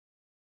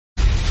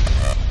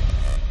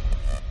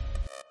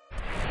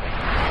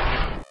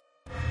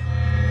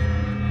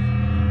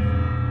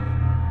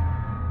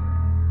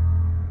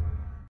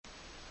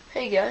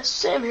Hey guys,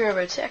 Sam here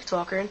over at Tech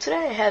Talker, and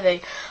today I have a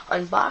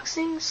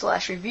unboxing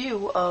 /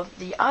 review of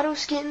the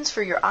Ottoskins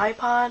for your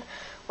iPod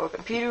or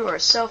computer or a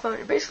cell phone.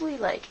 They're basically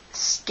like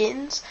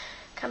skins,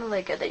 kind of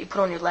like that you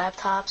put on your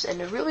laptops, and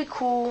they're really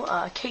cool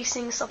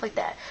casing, stuff like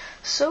that.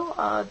 So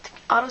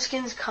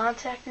Ottoskins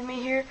contacted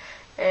me here,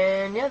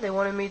 and yeah, they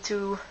wanted me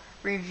to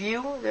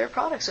review their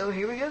product. So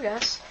here we go,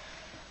 guys.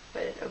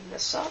 Go ahead and open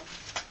this up.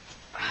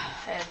 I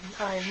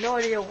have no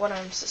idea what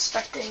I'm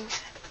suspecting.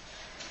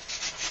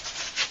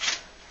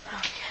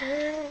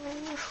 Okay.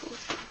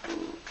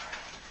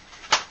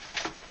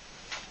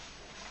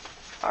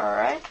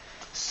 Alright.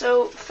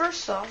 So,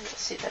 first off,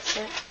 let's see if that's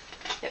it.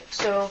 Yep.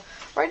 So,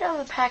 right down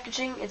the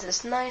packaging is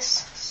this nice,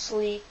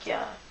 sleek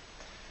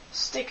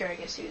sticker, I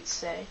guess you would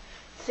say.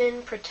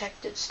 Thin,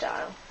 protected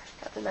style.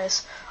 Got the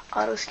nice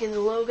Ottoskins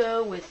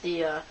logo with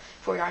the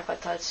for your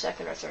iPod Touch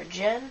 2nd or 3rd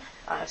gen,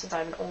 since I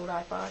have an old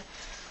iPod.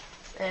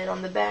 And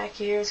on the back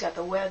here, it's got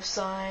the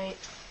website.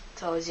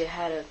 Tells you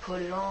how to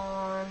put it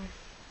on.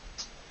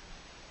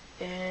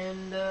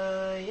 And,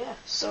 yeah,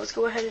 so let's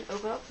go ahead and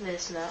open up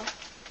this now.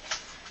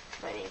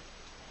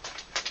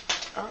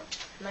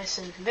 Nice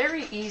and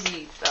very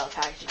easy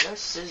packaging, no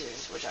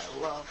scissors, which I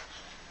love.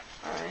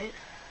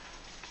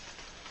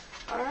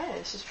 Alright,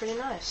 this is pretty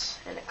nice.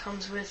 And it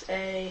comes with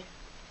I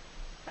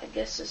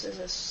guess this is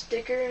a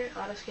sticker,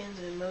 Ottoskins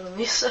and Mona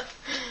Lisa.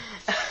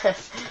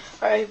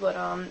 Alright,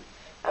 but,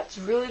 that's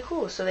really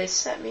cool. So they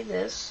sent me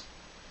this,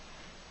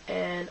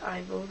 and I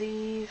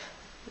believe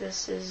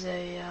this is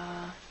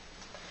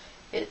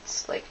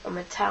it's like a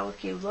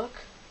metallic-y look.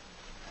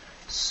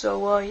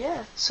 So,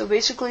 yeah. So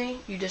basically,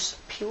 you just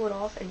peel it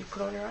off and you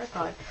put it on your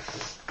iPod.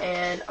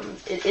 And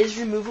it is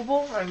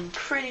removable, I'm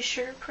pretty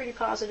sure, pretty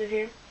positive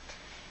here.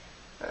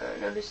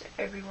 Notice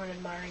everyone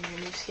admiring your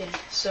new skin.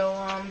 So,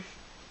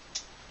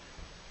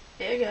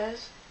 yeah,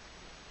 guys.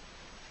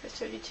 For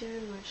 32,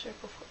 move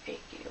circle for 8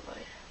 GB.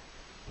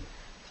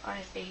 I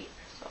have 8,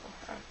 so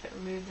I have to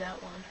remove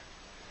that one.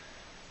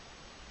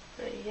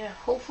 But, yeah,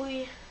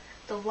 hopefully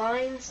the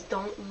lines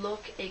don't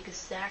look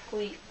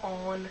exactly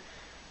on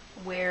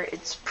where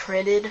it's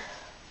printed.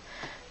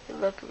 They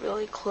look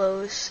really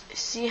close.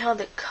 See how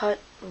the cut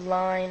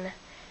line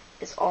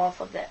is off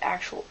of the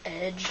actual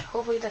edge?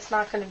 Hopefully that's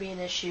not going to be an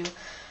issue.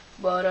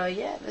 But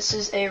yeah, this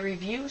is a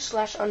review /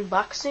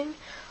 unboxing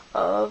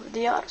of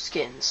the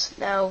Ottoskins.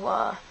 Now,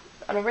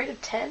 on a rate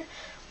of 10,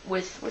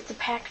 with the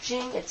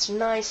packaging, it's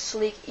nice,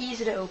 sleek,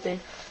 easy to open.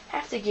 I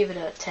have to give it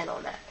a 10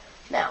 on that.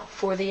 Now,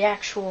 for the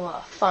actual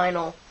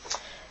final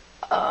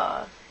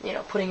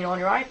putting it on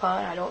your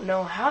iPod, I don't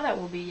know how that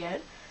will be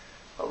yet,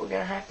 but we're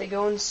gonna have to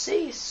go and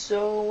see.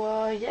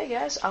 So, yeah,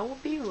 guys, I will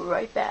be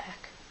right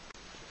back.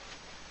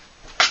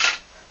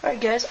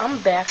 Alright, guys, I'm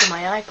back with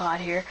my iPod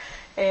here,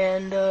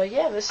 and,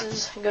 yeah, this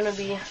is gonna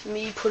be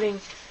me putting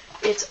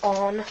it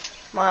on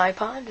my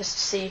iPod, just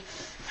to see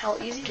how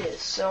easy it is.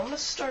 So, I'm gonna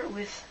start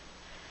with,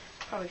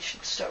 probably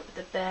should start with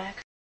the back.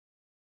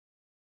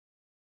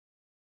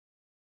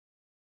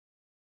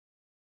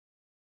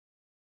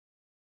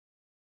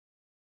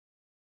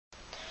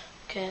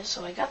 Okay,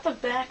 so I got the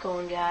back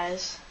on,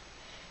 guys.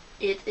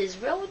 It is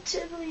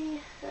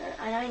relatively,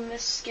 I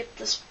skipped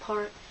this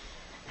part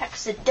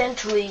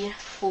accidentally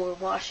for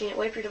washing it.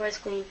 Wipe your device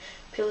clean,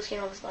 peel the skin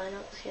off its line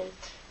out the skin,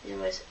 your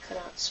device cut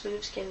out,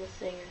 smooth skin with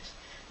fingers.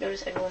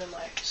 Notice everyone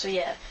admires. So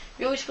yeah,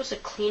 you're always supposed to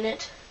clean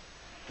it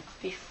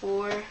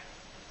before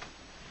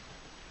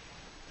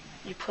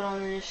you put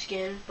on the new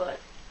skin, but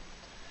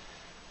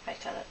I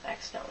kind of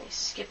accidentally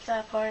skipped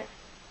that part.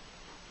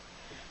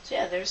 So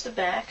yeah, there's the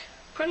back.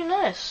 Pretty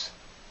nice.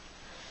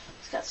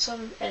 It's got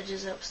some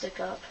edges that stick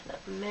up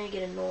that may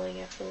get annoying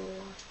after a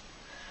while.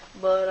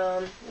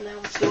 But now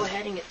let's go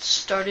ahead and get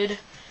started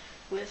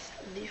with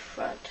the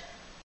front.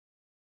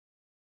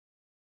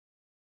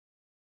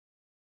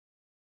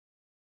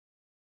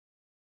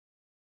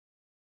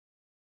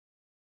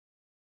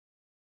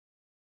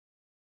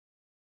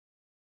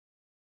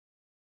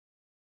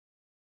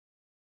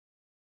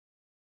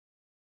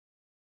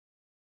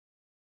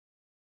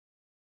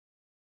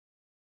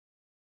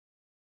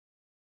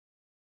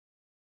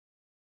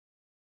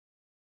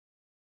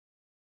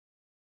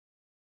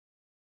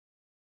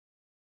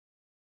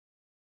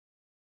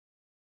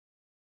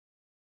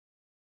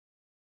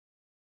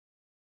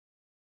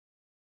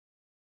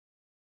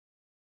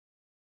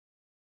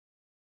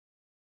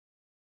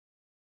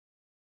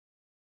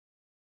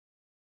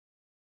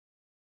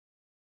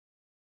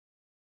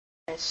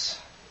 Nice.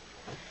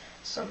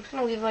 So I'm just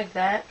going to leave it like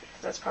that.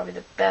 That's probably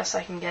the best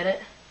I can get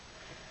it.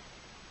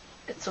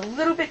 It's a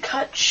little bit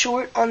cut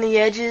short on the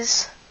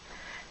edges.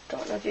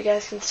 Don't know if you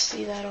guys can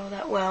see that all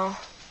that well.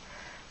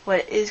 But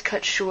it is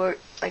cut short.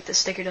 Like the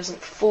sticker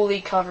doesn't fully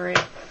cover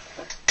it.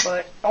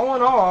 But all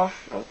in all,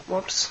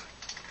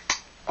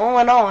 all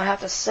in all, I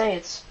have to say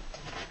it's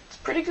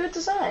pretty good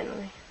design. Let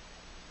me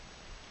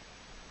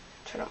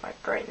turn up my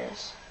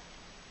brightness.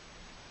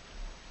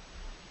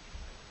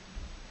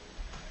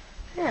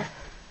 Yeah,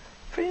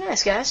 pretty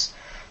nice, guys.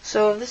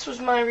 So this was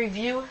my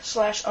review /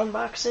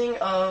 unboxing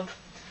of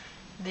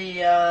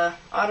the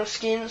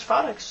Ottoskins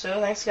products. So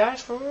thanks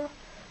guys for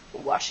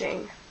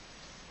watching.